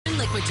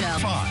liquid gel.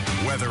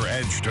 5 Weather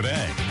Edge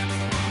today.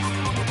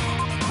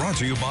 Brought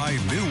to you by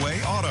New Way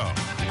Auto.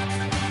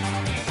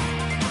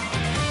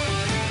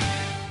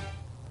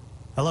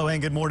 Hello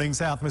and good morning,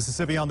 South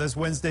Mississippi. On this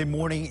Wednesday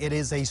morning, it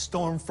is a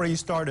storm-free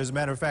start. As a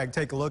matter of fact,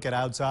 take a look at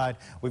outside.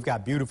 We've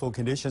got beautiful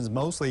conditions,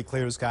 mostly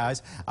clear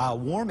skies.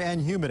 Warm and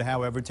humid,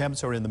 however.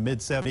 Temps are in the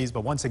mid-70s.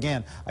 But once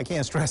again, I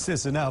can't stress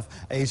this enough,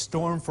 a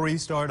storm-free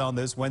start on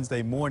this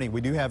Wednesday morning.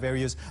 We do have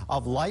areas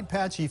of light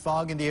patchy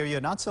fog in the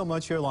area, not so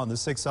much here along the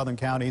 6 southern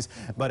counties,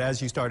 but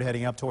as you start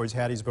heading up towards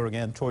Hattiesburg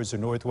and towards the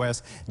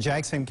northwest,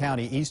 Jackson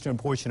County, eastern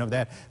portion of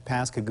that,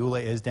 Pascagoula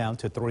is down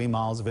to 3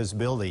 miles of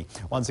visibility.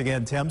 Once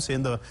again, temps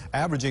in the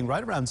averaging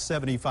right around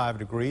 75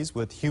 degrees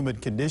with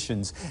humid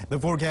conditions. The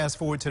forecast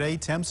for today,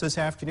 temps this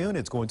afternoon,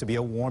 it's going to be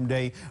a warm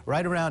day,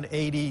 right around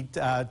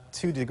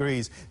 82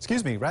 degrees.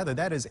 Excuse me, rather,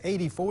 that is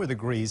 84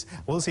 degrees.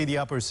 We'll see the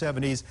upper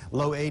 70s,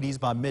 low 80s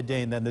by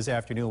midday, and then this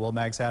afternoon we'll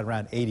max out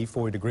around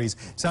 84 degrees.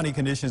 Sunny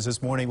conditions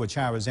this morning with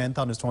showers and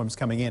thunderstorms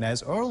coming in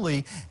as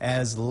early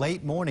as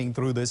late morning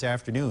through this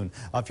afternoon.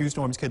 A few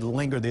storms could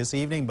linger this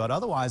evening, but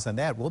otherwise than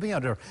that, we'll be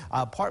under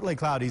partly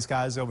cloudy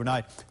skies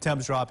overnight.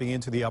 Temps dropping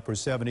into the upper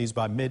 70s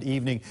by mid-evening.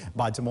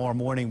 By tomorrow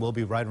morning, we'll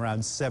be right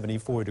around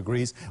 74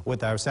 degrees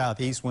with our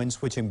southeast wind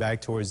switching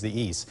back towards the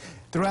east.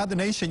 Throughout the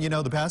nation, you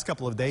know, the past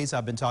couple of days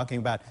I've been talking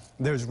about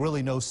there's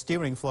really no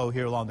steering flow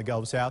here along the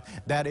Gulf South.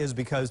 That is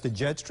because the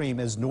jet stream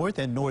is north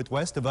and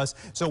northwest of us.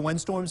 So when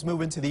storms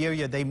move into the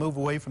area, they move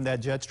away from that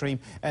jet stream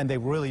and they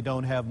really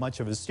don't have much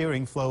of a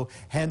steering flow.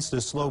 Hence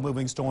the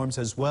slow-moving storms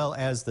as well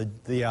as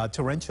the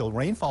torrential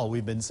rainfall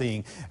we've been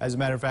seeing. As a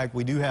matter of fact,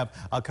 we do have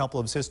a couple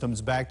of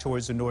systems back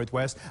towards the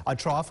northwest, a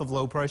trough of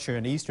low pressure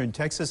in eastern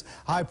Texas,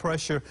 high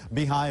pressure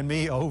behind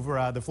me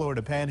over the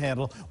Florida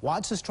Panhandle.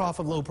 Watch this trough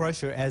of low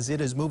pressure as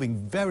it is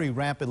moving very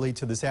rapidly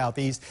to the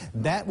southeast.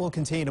 That will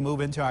continue to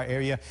move into our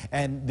area,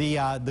 and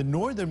the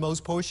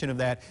northernmost portion of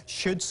that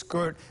should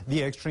skirt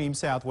the extreme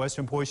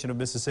southwestern portion of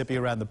Mississippi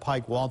around the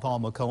Pike, Walthall,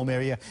 Macomb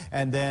area,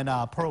 and then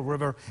Pearl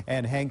River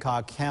and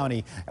Hancock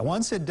County. And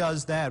once it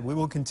does that, we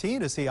will continue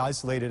to see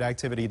isolated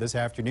activity this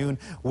afternoon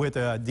with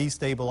a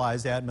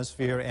destabilized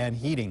atmosphere and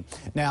heating.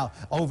 Now,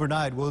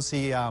 overnight, we'll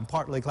see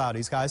partly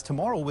cloudy skies.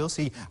 Tomorrow, we'll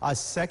see a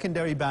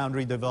secondary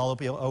boundary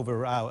develop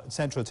over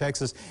central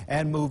Texas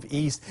and move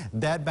east.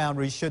 That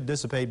boundary should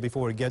dissipate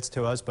before it gets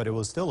to us, but it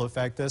will still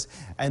affect us.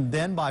 And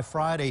then by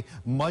Friday,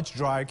 much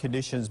drier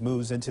conditions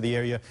moves into the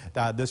area.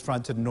 This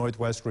front to the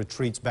northwest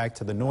retreats back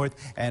to the north,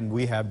 and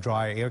we have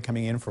dry air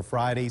coming in for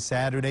Friday,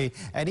 Saturday,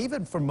 and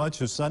even for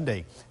much of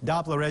Sunday.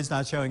 Doppler is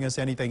not showing us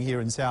anything here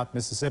in South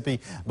Mississippi,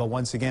 but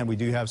once again, we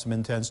do have some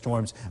intense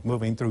storms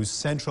moving through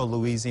central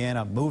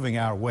Louisiana, moving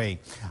our way.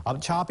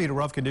 Choppy to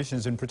rough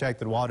conditions in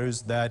protected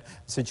waters. That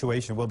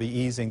situation will be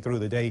easing through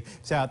the day.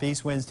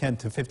 Southeast winds 10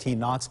 to 15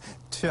 knots,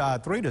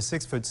 3 to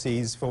 6 foot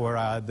seas for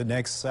the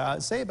next,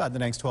 say about the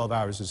next 12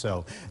 hours or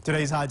so.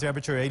 Today's high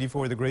temperature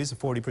 84 degrees, a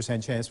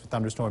 40% chance for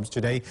thunderstorms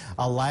today.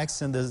 A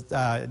lax in the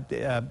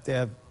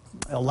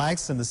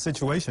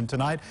situation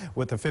tonight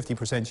with a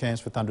 50% chance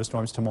for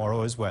thunderstorms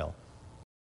tomorrow as well.